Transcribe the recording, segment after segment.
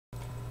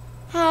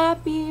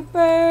Happy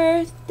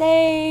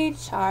birthday,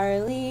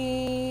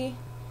 Charlie.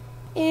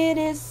 It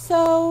is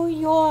so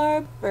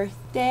your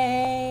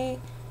birthday,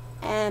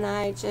 and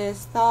I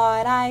just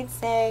thought I'd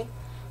say,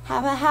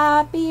 have a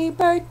happy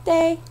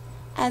birthday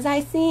as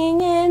I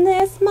sing in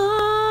this mic.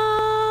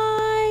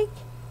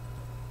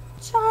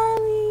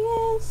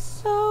 Charlie is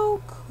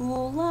so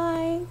cool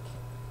like.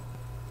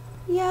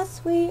 Yes,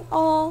 we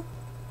all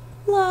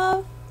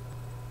love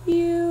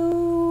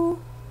you.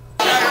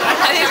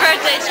 Happy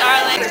birthday,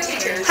 Charlie.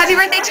 Happy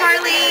birthday,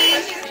 Charlie.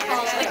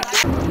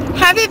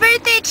 Happy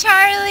birthday,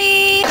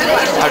 Charlie.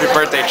 Happy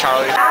birthday,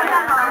 Charlie. Hey,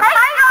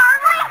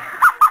 Charlie.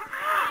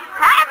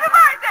 Happy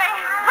birthday.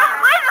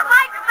 We'd just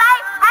like to say,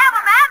 have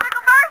a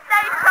magical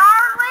birthday,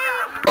 Charlie.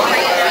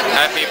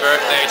 Happy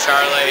birthday,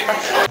 Charlie.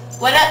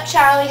 What up,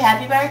 Charlie?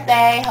 Happy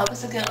birthday. Hope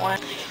it's a good one.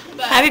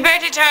 Happy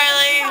birthday,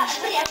 Charlie.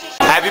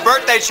 Happy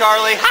birthday,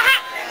 Charlie.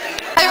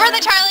 Happy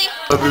birthday, Charlie.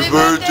 Happy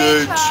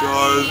birthday,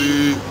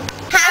 Charlie.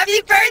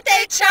 Happy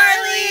birthday,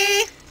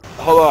 Charlie.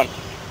 Hold on.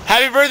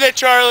 Happy birthday,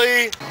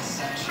 Charlie.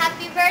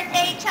 Happy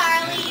birthday,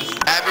 Charlie.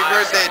 Happy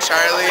birthday,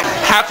 Charlie.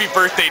 Happy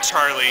birthday,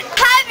 Charlie.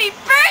 Happy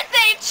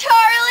birthday,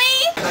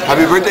 Charlie.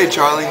 Happy birthday, Charlie. Happy birthday,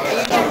 Charlie.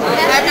 Happy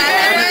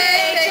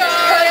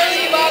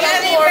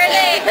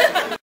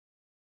birthday.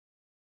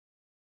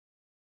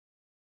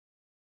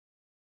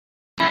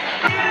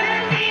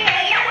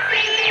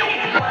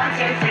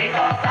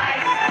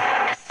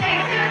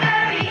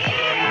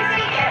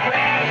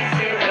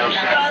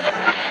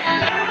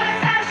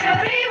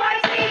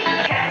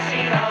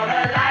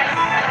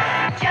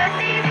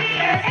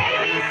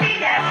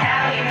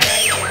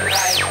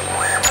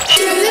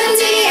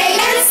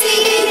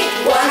 D.A.N.C.E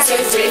 1, 2,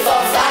 3, 4,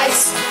 5.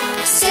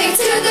 Sing to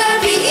the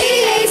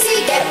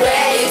D.A.N.C.E, get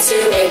ready to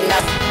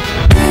ignite.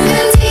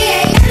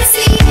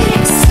 D.A.N.C.E,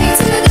 sing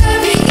to the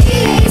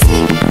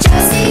D.A.N.C.E,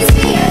 just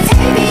easy as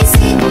ABC.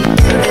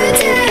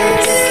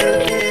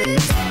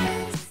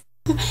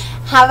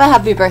 Have a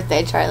happy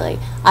birthday, Charlie.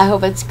 I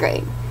hope it's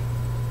great.